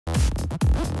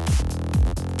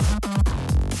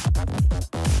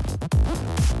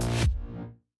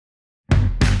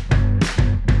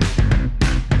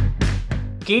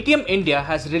KTM India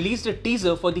has released a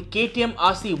teaser for the KTM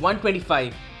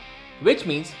RC125, which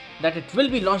means that it will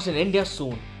be launched in India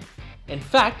soon. In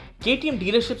fact, KTM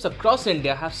dealerships across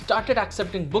India have started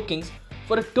accepting bookings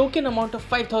for a token amount of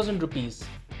 5,000 rupees.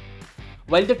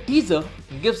 While the teaser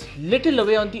gives little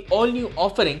away on the all-new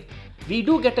offering, we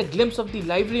do get a glimpse of the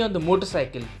livery on the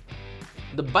motorcycle.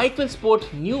 The bike will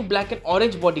sport new black and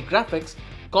orange body graphics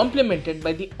complemented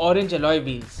by the orange alloy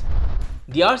wheels.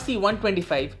 The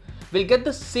RC125 will get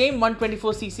the same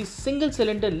 124cc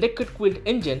single-cylinder liquid-cooled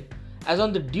engine as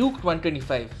on the Duke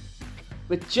 125,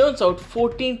 which churns out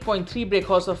 14.3 brake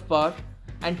horsepower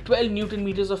and 12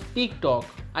 Nm of peak torque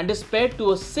and is paired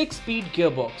to a 6-speed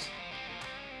gearbox.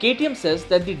 KTM says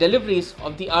that the deliveries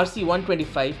of the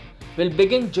RC125 will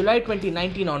begin July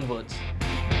 2019 onwards.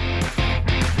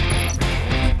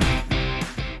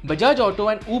 Bajaj Auto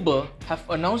and Uber have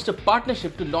announced a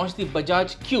partnership to launch the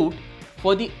Bajaj Qute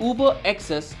for the Uber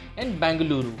XS in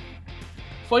Bengaluru.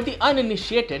 For the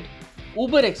uninitiated,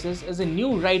 Uber XS is a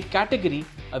new ride category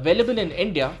available in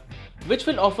India which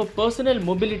will offer personal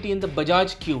mobility in the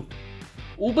Bajaj Qute.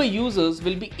 Uber users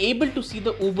will be able to see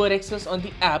the Uber XS on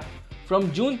the app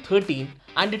from June 13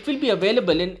 and it will be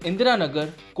available in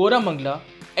Indiranagar, Koramangala,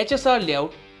 HSR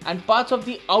layout and parts of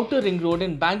the outer ring road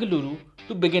in Bengaluru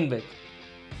to begin with.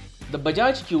 The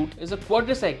Bajaj Qute is a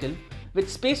quadricycle with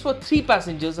space for 3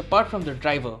 passengers apart from the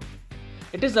driver.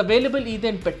 It is available either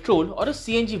in petrol or a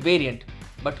CNG variant,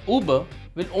 but Uber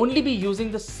will only be using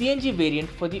the CNG variant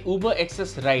for the Uber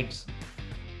XS rides.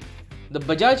 The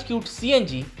Bajaj Qute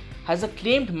CNG has a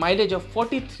claimed mileage of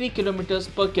 43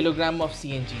 km per kilogram of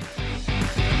CNG.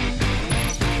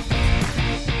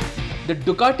 The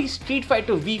Ducati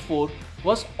Streetfighter V4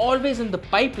 was always in the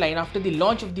pipeline after the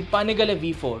launch of the Panigale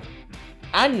V4.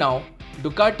 And now,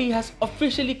 Ducati has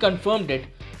officially confirmed it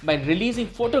by releasing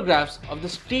photographs of the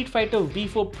Streetfighter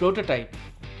V4 prototype.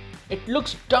 It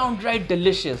looks downright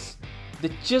delicious. The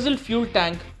chiseled fuel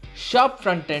tank, sharp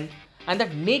front end and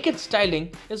that naked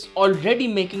styling is already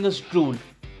making us drool.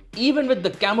 Even with the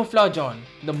camouflage on,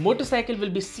 the motorcycle will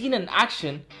be seen in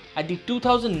action at the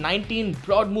 2019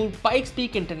 Broadmoor Pikes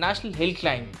Peak International Hill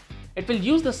Climb. It will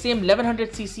use the same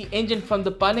 1100cc engine from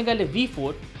the Panigale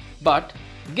V4 but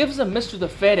gives a miss to the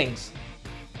fairings.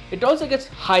 It also gets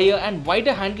higher and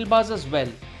wider handlebars as well.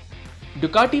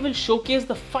 Ducati will showcase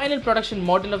the final production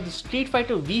model of the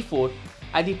Streetfighter V4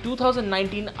 at the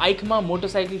 2019 EICMA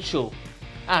Motorcycle Show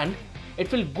and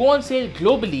it will go on sale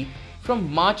globally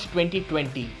from March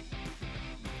 2020.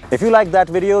 If you like that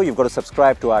video, you've got to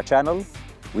subscribe to our channel.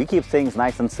 We keep things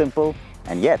nice and simple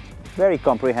and yet very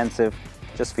comprehensive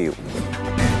just for you.